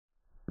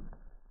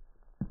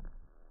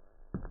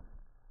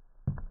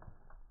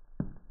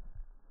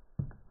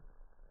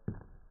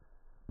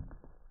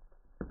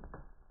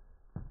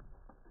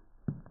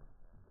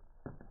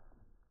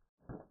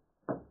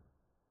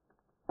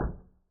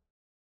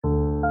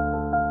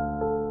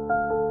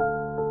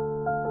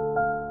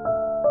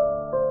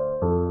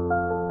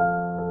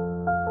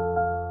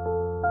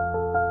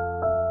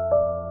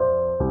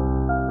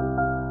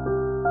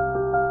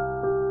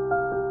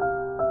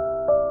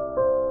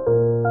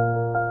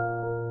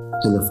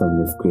Hello,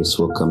 family of grace.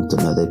 Welcome to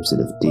another episode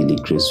of Daily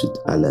Grace with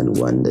Alan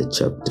Wonder,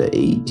 chapter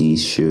 80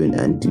 shown,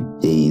 and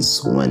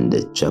today's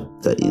Wonder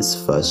chapter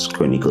is First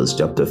Chronicles,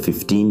 chapter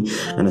 15.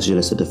 And as you know,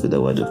 start off with a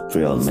word of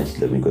prayer.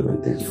 Almighty loving God,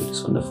 and thank you for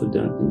this wonderful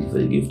day. Thank you for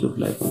the gift of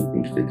life, and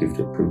thank you for the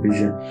gift of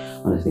provision.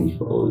 And I thank you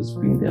for always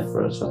being there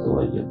for us, Father,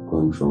 what you have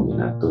gone wrong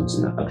in our thoughts,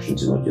 in our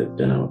actions, in what you have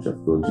done and what you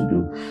have failed to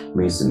do.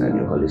 May sin and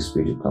your Holy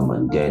Spirit to come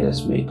and guide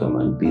us. May you come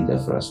and be there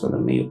for us, Father.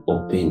 May you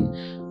open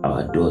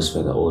our doors,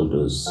 Father, all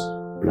those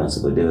plans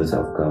of the devils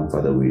have come,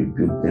 Father, we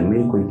rebuke them. May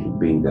you going to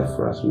bring that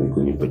for us. May you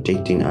going to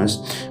protecting us.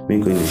 May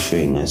you going to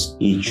showing us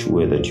each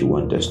way that you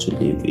want us to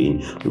live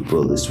in. We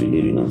call this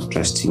believing and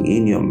trusting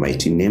in your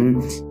mighty name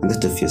and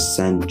that of your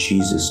Son,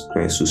 Jesus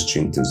Christ, who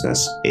strengthens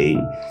us.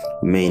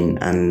 Amen.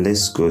 And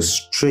let's go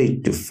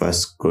straight to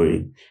First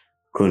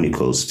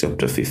Chronicles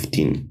chapter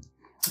 15.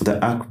 The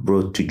ark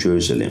brought to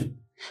Jerusalem.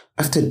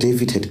 After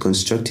David had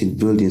constructed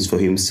buildings for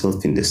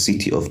himself in the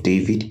city of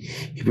David,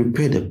 he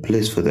prepared a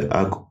place for the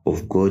ark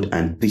of God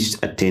and pitched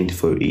a tent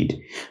for it.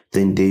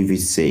 Then David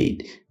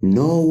said,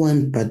 "No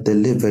one but the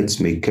Levites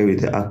may carry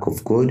the ark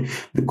of God,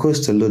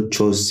 because the Lord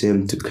chose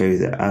them to carry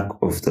the ark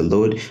of the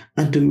Lord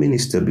and to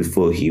minister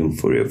before him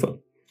forever."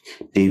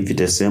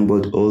 David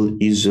assembled all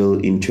Israel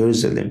in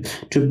Jerusalem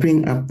to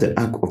bring up the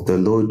ark of the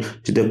Lord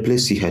to the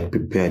place he had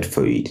prepared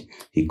for it.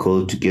 He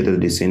called together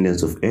the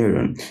descendants of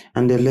Aaron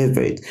and the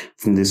Levites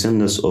from the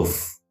descendants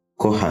of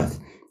Kohath,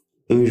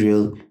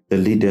 Uriel the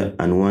leader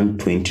and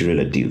 120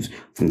 relatives,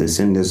 from the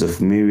descendants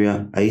of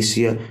Miriam,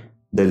 Isaiah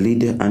the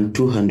leader and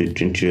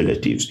 220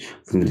 relatives,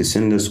 from the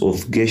descendants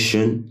of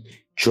Gershon,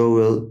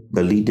 Joel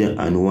the leader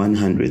and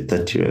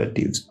 130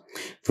 relatives,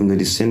 from the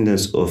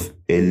descendants of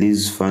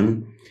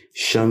Elizaphan,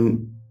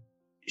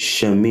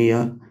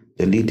 Shemiah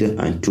the leader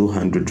and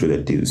 200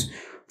 relatives,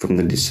 from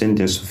the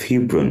descendants of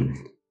Hebron,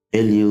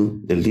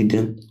 Eliel the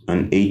leader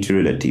and 80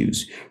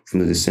 relatives, from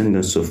the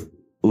descendants of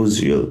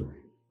Uzziel,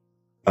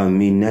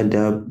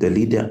 Aminadab the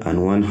leader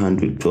and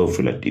 112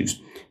 relatives.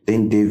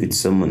 Then David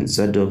summoned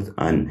Zadok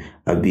and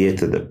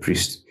Abiathar the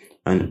priest,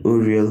 and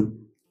Uriel,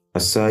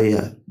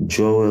 Asaiah,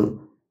 Joel,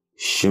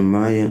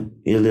 Shemaiah,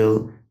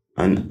 Eliel,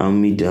 and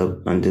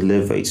Amminadab and the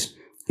Levites.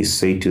 He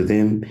said to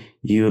them,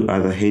 "You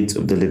are the heads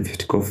of the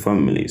Levitical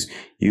families.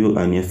 You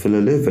and your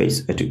fellow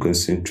Levites are to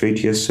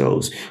concentrate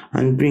yourselves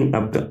and bring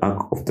up the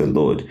ark of the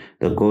Lord,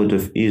 the God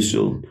of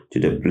Israel, to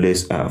the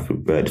place I have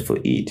prepared for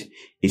it.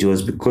 It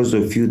was because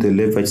of you the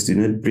Levites did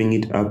not bring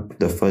it up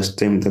the first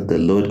time that the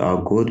Lord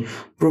our God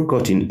broke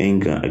out in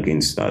anger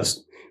against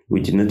us.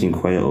 We did not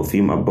inquire of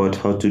him about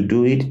how to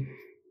do it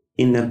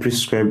in a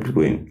prescribed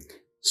way."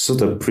 So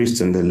the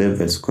priests and the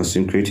Levites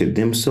consecrated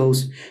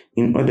themselves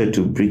in order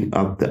to bring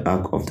up the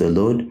ark of the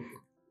Lord,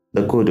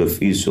 the God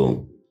of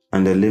Israel.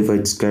 And the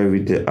Levites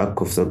carried the ark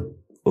of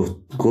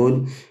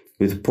God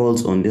with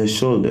poles on their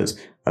shoulders,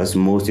 as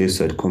Moses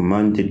had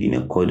commanded in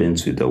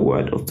accordance with the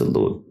word of the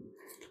Lord.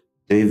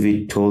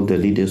 David told the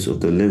leaders of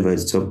the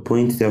Levites to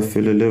appoint their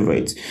fellow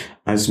Levites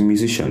as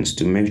musicians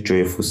to make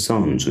joyful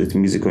sounds with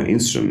musical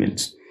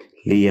instruments,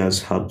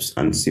 lyres, harps,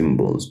 and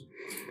cymbals.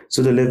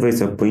 So the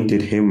Levites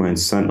appointed Heman,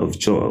 son of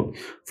Joel,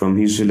 from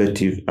his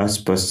relative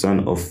Asaph,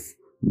 son of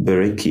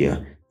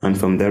Berechiah, and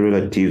from their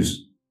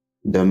relatives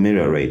the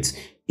Merarites,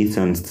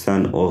 Ethan,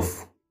 son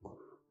of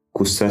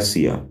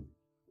Cusasiah.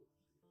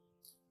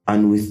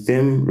 And with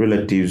them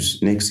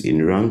relatives next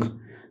in rank,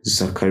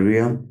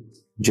 Zachariah,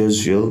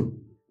 Josiel,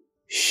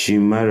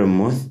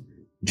 Shemiramoth,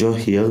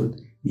 Johiel,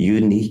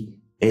 Uni,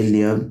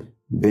 Eliab,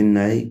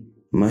 Benai,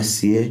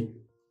 Masiah,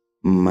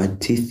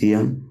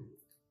 Mattithiah,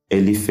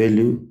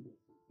 Eliphelu,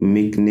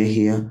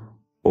 Miknehiah,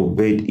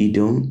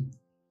 Obed-Edom,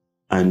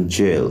 and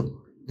Joel,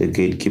 the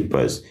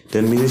gatekeepers.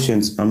 The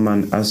musicians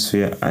Aman,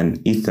 Asphia, and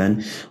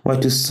Ethan were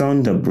to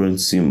sound the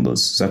bronze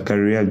cymbals.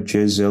 Zachariah,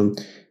 Josiel,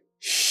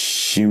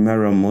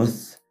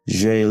 Shemiramoth,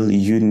 Joel,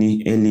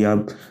 Uni,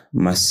 Eliab,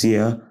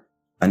 Masiah,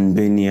 and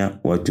Beniah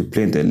were to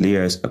play the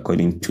lyres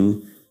according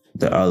to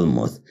the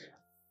Almoth.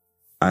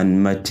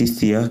 And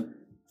Mattithiah,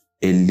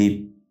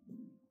 Helelu,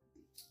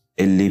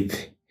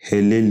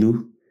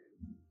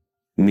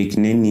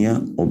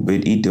 Mikneniah,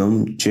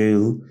 Obed-Edom,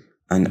 Joel,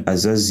 and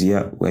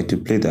Azaziah were to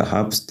play the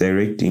harps,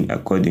 directing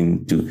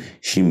according to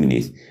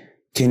Sheminith.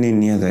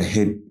 Kenaniah, the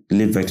head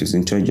Levite, was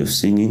in charge of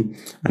singing,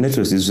 and that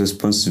was his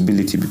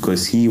responsibility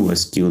because he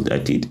was skilled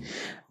at it.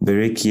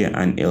 Berechiah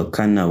and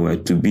Elkanah were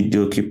to be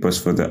doorkeepers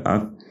for the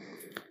ark.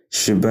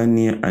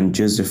 Shebaniah and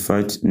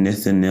Josaphat,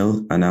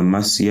 Nethanel and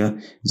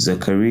Amasiah,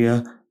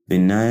 Zechariah,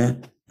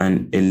 Benaiah,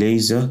 and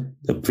Eleazar,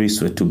 the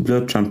priests, were to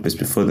blow trumpets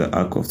before the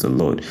ark of the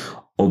Lord.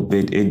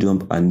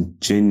 Obed-Edom and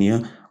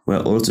Jeniah were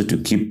also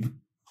to keep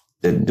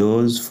the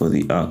doors for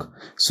the ark.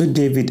 So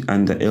David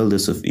and the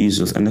elders of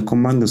Israel and the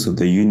commanders of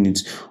the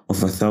units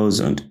of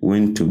 1,000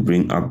 went to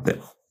bring up the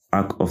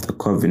ark of the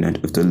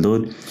covenant of the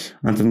Lord,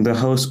 and from the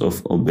house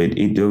of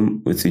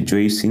Obed-Edom with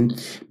rejoicing,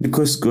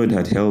 because God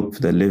had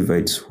helped the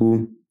Levites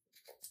who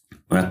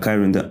were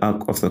carrying the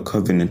ark of the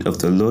covenant of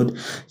the Lord.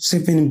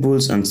 7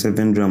 bulls and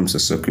 7 rams were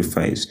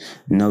sacrificed.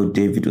 Now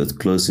David was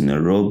clothed in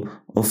a robe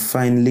of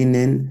fine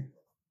linen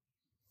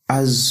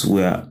as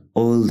were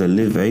all the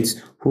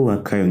Levites who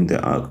were carrying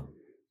the ark,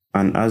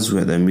 and as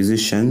were the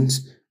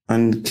musicians,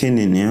 and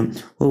Kenaniah,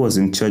 who was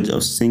in charge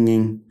of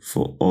singing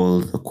for all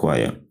the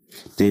choir.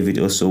 David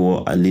also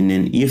wore a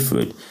linen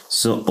ephod.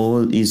 So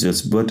all Israel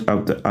brought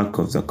up the ark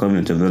of the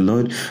covenant of the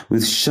Lord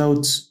with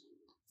shouts,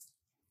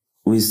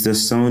 with the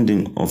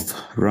sounding of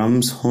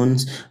rams'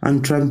 horns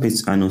and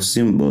trumpets and of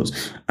cymbals,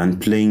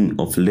 and playing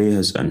of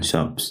lyres and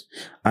harps.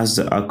 As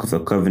the ark of the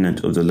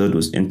covenant of the Lord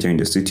was entering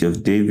the city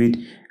of David,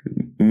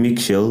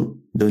 Michal,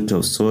 daughter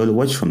of Saul,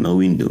 watched from a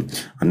window,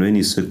 and when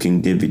he saw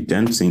King David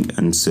dancing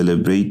and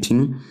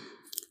celebrating,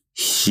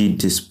 she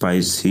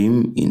despised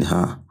him in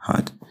her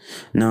heart.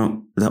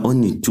 Now, there are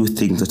only two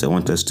things that I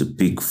want us to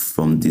pick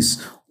from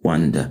this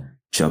wonder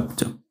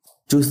chapter.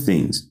 Two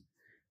things.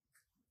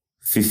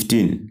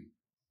 15.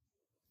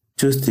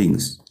 Two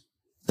things.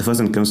 The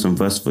first one comes from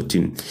verse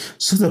 14.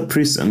 So the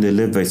priests and the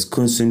Levites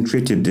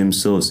concentrated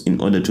themselves in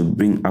order to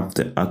bring up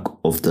the ark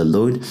of the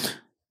Lord,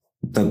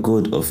 the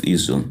God of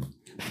Israel.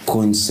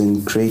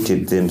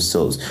 Consecrated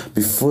themselves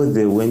before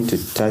they went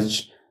to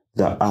touch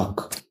the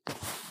ark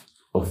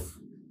of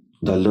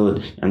the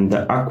Lord, and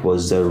the ark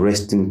was the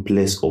resting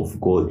place of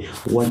God.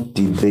 What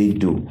did they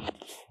do?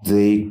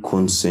 They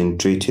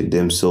concentrated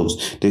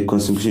themselves. They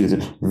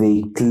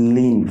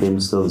cleaned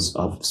themselves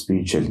up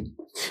spiritually.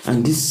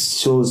 And this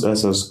shows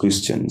us as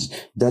Christians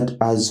that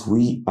as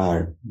we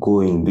are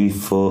going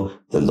before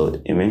the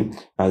Lord, amen,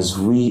 as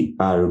we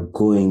are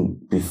going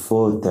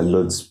before the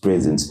Lord's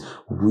presence,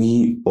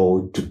 we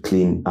ought to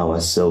clean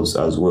ourselves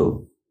as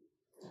well.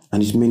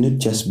 And it may not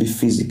just be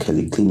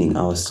physically cleaning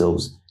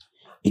ourselves.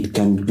 It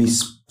can be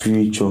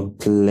spiritual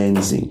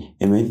cleansing,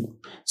 amen.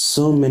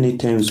 So many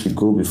times we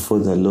go before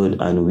the Lord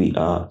and we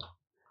are,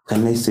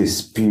 can I say,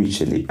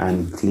 spiritually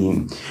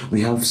unclean.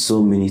 We have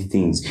so many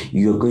things.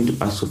 You are going to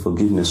ask for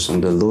forgiveness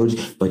from the Lord,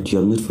 but you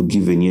have not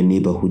forgiven your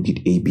neighbor who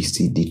did A, B,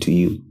 C, D to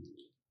you.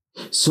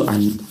 So,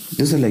 and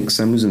those are like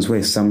some reasons why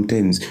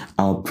sometimes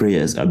our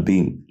prayers are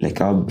being, like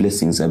our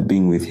blessings are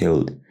being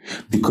withheld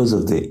because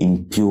of the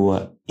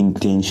impure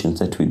intentions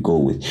that we go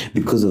with,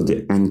 because of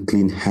the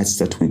unclean hearts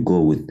that we go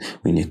with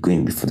when you're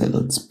going before the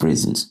Lord's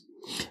presence.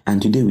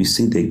 And today we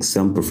see the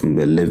example from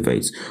the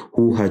Levites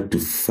who had to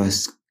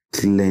first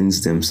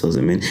cleanse themselves.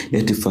 I mean, they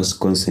had to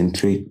first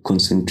concentrate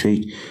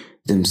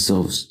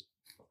themselves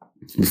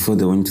before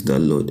they went to the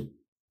Lord.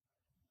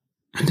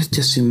 And that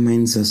just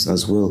reminds us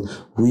as well,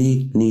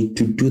 we need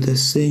to do the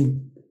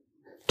same.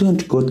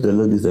 Don't go to the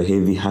Lord with a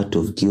heavy heart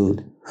of guilt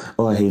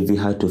or a heavy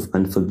heart of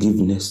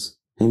unforgiveness.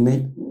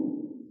 Amen.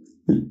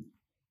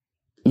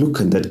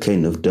 Look at that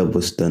kind of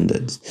double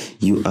standards.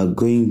 You are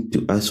going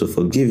to ask for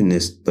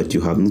forgiveness, but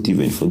you have not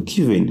even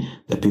forgiven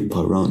the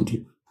people around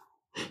you.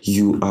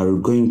 You are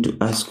going to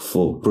ask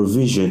for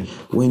provision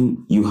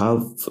when you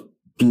have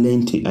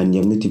plenty and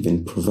you have not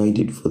even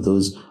provided for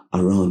those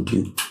around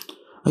you.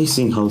 Are you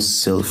seeing how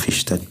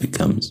selfish that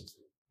becomes?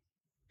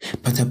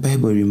 But the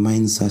Bible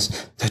reminds us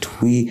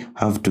that we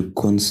have to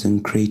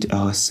consecrate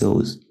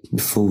ourselves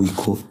before we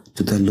go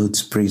to the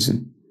Lord's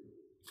presence.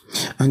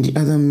 And the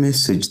other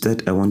message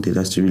that I wanted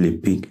us to really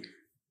pick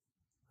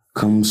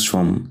comes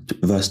from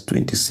verse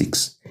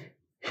 26.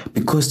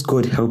 Because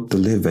God helped the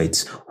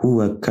Levites who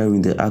were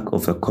carrying the ark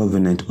of the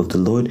covenant of the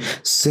Lord,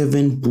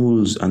 7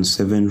 bulls and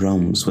 7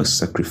 rams were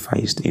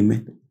sacrificed.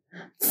 Amen.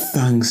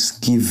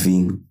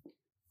 Thanksgiving.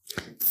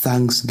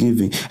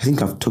 I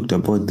think I've talked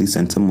about this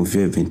and some of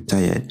you have been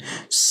tired.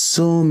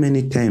 So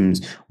many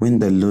times when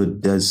the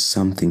Lord does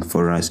something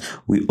for us,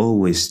 we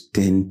always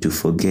tend to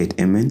forget.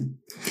 Amen.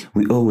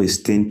 We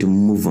always tend to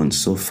move on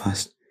so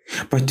fast.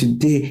 But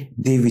today,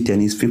 David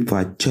and his people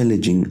are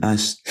challenging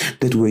us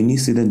that when you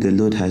see that the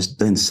Lord has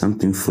done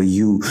something for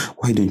you,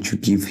 why don't you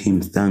give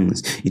him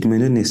thanks? It may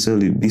not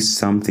necessarily be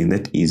something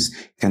that is,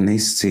 can I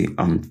say,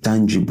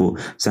 tangible,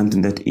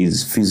 something that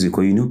is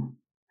physical, you know.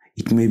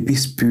 It may be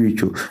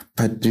spiritual,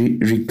 but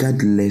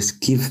regardless,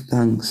 give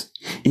thanks.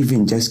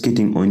 Even just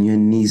getting on your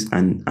knees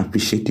and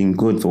appreciating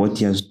God for what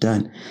he has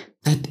done.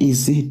 That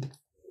is it.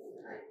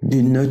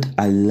 Do not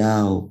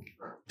allow.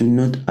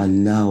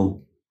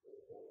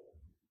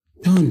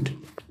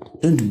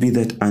 Don't be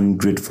that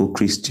ungrateful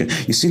Christian.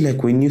 You see,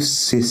 like when you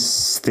say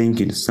thank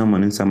you to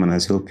someone and someone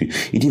has helped you,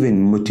 it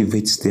even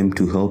motivates them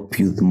to help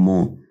you the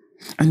more.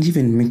 And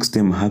even makes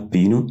them happy,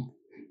 you know.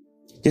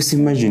 Just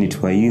imagine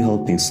it while you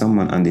helping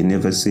someone and they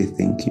never say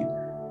thank you.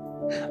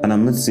 And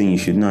I'm not saying you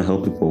should not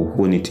help people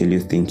who only tell you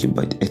thank you,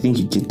 but I think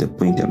you get the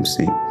point I'm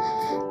saying.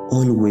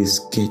 Always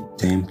get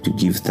time to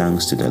give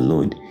thanks to the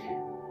Lord.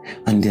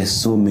 And there are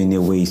so many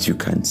ways you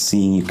can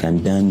sing, you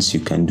can dance, you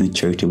can do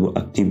charitable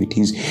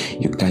activities,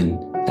 you can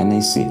I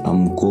say,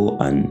 go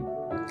and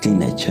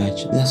clean a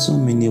church. There are so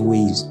many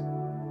ways.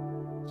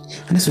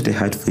 And that's what I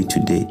had for you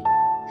today.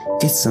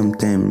 Get some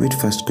time, read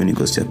 1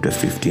 Chronicles chapter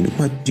 15.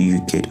 What do you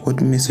get?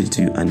 What message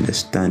do you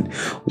understand?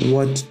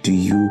 What do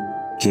you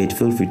get?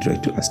 Feel free to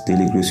write to us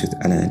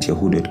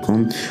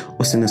dailygracewithalan@yahoo.com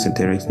or send us a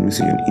direct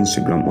message on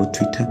Instagram or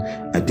Twitter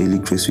at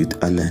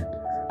dailygracewithalan.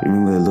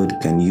 Remember, the Lord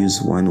can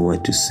use one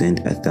word to send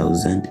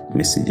 1,000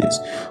 messages.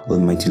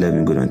 Almighty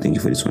loving God, I thank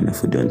you for this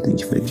wonderful day. And thank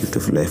you for the gift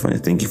of life. And I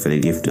thank you for the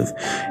gift of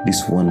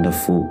this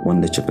wonderful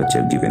wonder chocolate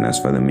you have given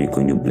us. Father, may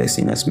God you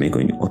blessing us. May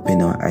God you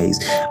open our eyes.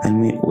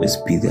 And may always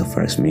be there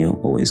for us. May you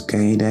always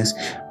guide us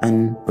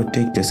and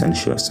protect us and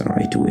show us the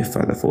right way,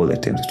 Father, for all the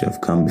times that we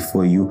have come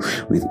before you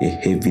with a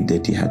heavy,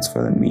 dirty heart,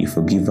 Father. May you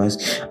forgive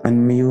us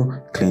and may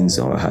you cleanse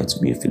our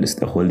hearts. May you fill us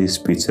the Holy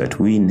Spirit so that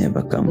we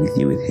never come with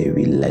you with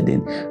heavy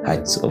laden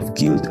hearts of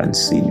guilt and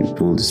sin. We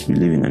told us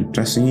believing and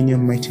trusting in your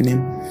mighty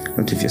name,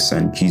 not of your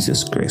Son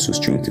Jesus Christ, who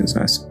strengthens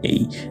us.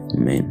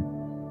 Amen.